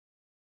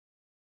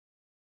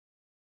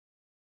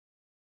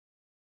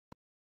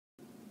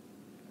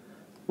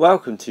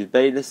Welcome to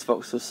Bayliss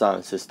Vauxhall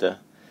Sound Sister.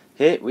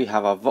 Here we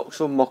have our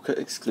Vauxhall Mokka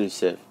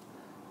exclusive.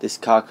 This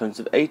car comes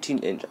with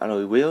 18-inch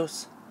alloy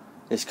wheels.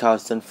 This car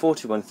has done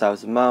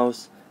 41,000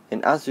 miles,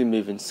 and as we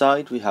move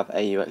inside we have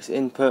AUX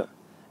input,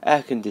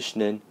 air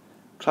conditioning,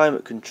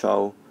 climate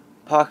control,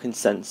 parking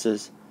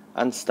sensors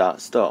and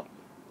start-stop.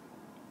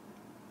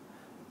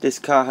 This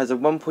car has a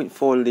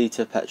 1.4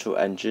 litre petrol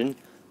engine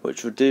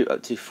which will do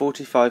up to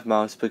 45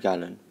 miles per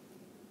gallon.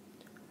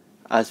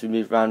 As we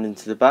move round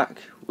into the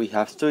back, we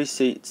have 3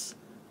 seats,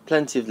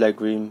 plenty of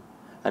legroom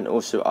and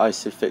also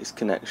ISOFIX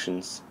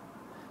connections.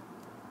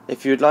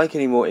 If you would like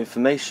any more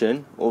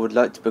information or would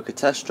like to book a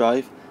test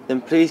drive, then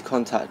please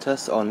contact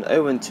us on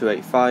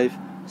 01285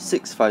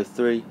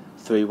 653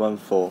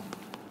 314.